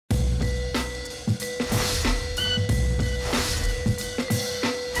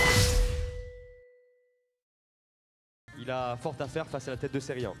a fort à faire face à la tête de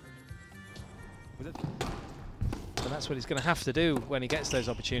série 1. And that's what he's going to have to do when he gets those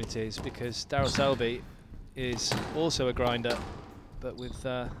opportunities, because Daryl Selby is also a grinder, but with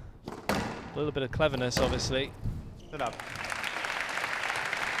a little bit of cleverness, obviously. Set up.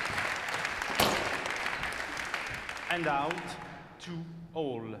 And out,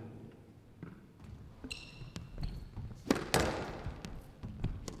 2-all.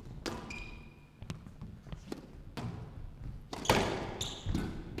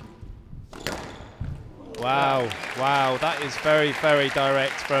 Wow, wow, that is very, very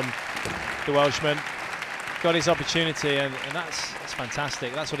direct from the Welshman. Got his opportunity, and that's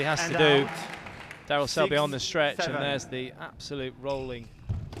fantastic. That's what he has to do. Daryl Selby on the stretch, and there's the absolute rolling.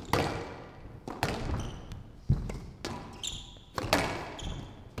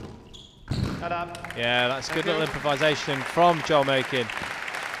 Yeah, that's good little improvisation from Joel Makin,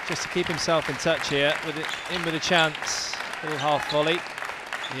 just to keep himself in touch here, with a chance. Little half volley.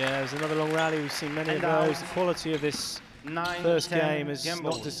 Yeah, there's another long rally. We've seen many of those. The quality of this first game is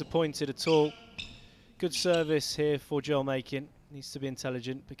not disappointed at all. Good service here for Joel Makin. Needs to be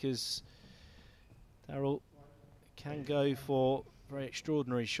intelligent, because Daryl can go for very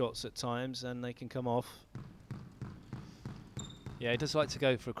extraordinary shots at times, and they can come off. Yeah, he does like to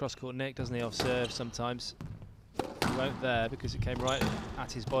go for a cross-court nick, doesn't he, off serve sometimes. He won't there because it came right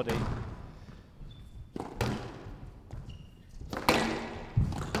at his body.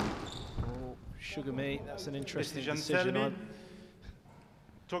 Sugar me, that's an interesting decision.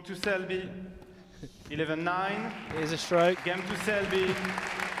 Talk to Selby. 11-9. Here's a stroke. Game to Selby.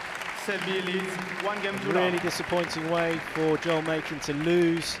 Selby leads 1 game to love. Really disappointing way for Joel Makin to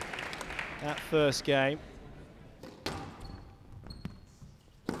lose that first game.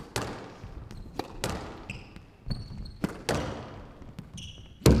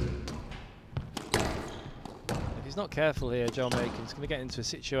 He's not careful here, Joel Makin's going to get into a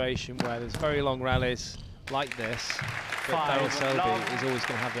situation where there's very long rallies like this, but Daryl Selby is always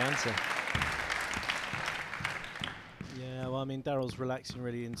going to have the answer. Yeah, well, I mean, Daryl's relaxing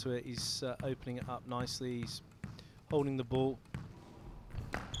really into it. He's opening it up nicely. He's holding the ball.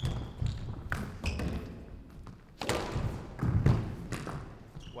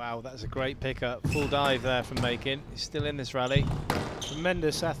 Wow, that's a great pickup. Full dive there from Makin. He's still in this rally.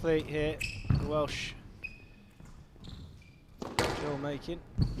 Tremendous athlete here, the Welsh. Joel Makin.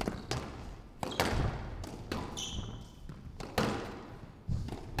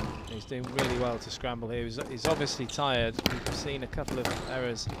 He's doing really well to scramble here. He's obviously tired. We've seen a couple of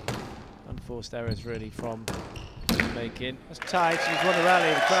errors, unforced errors really, from Makin. That's tight. He's won the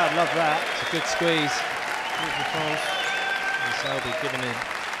rally. The crowd love that. It's a good squeeze. And Selby giving him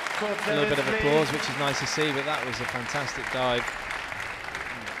a little bit of applause, which is nice to see, but that was a fantastic dive.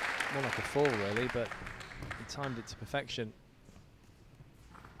 More like a fall really, but he timed it to perfection.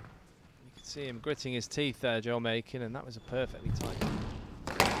 You can see him gritting his teeth there, Joel Makin, and that was a perfectly timed.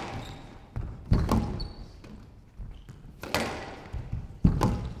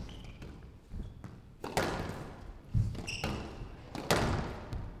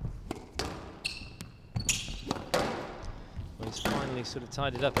 Well, he's finally sort of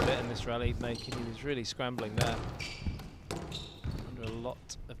tied it up a bit in this rally, Makin. He was really scrambling there, under a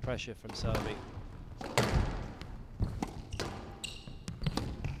lot of pressure from Selby.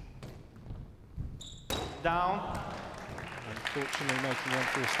 Down. Unfortunately, making one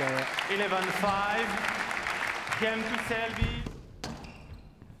full stay up. 11-5. Game to Selby.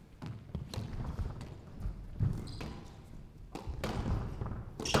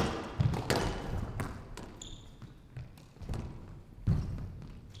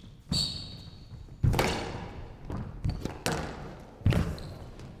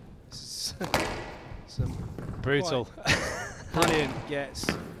 Some brutal. Brilliant gets.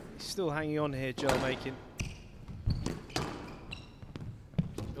 He's still hanging on here, Joel Makin.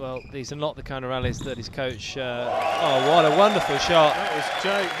 Well, these are not the kind of rallies that his coach. Oh, what a wonderful shot! That was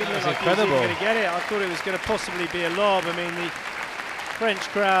Joe. Didn't look like incredible. he was going to get it. I thought it was going to possibly be a lob. I mean, the French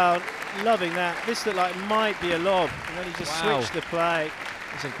crowd loving that. This looked like it might be a lob, and then he just switched the play.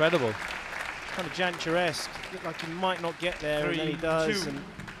 It's incredible. Kind of Jancher-esque. Looked like he might not get there, and then he does. And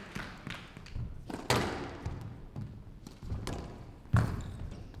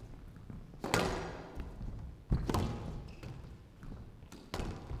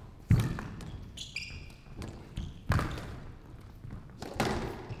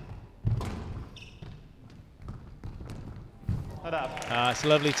it's a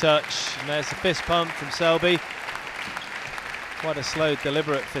lovely touch, and there's the fist pump from Selby. Quite a slow,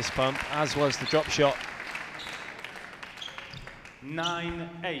 deliberate fist pump, as was the drop shot.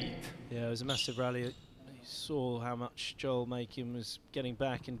 9-8. yeah, it was a massive rally. saw how much Joel Makin was getting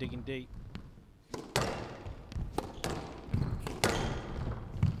back and digging deep.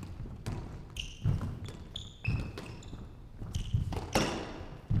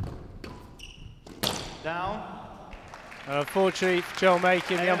 Down. And unfortunately for Joel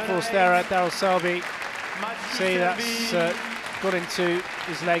Makin, the unforced error at Daryl Selby. See, that's got into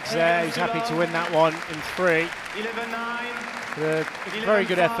his legs there. He's happy to win that one in 3. 11-9. A very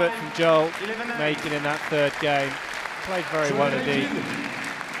good effort from Joel Makin in that third game. Played very well indeed.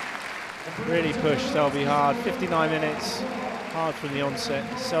 Really pushed Selby hard. 59 minutes, hard from the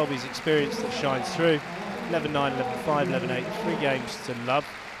onset. Selby's experience that shines through. 11-9, 11-5, 11-8. 3 games to love.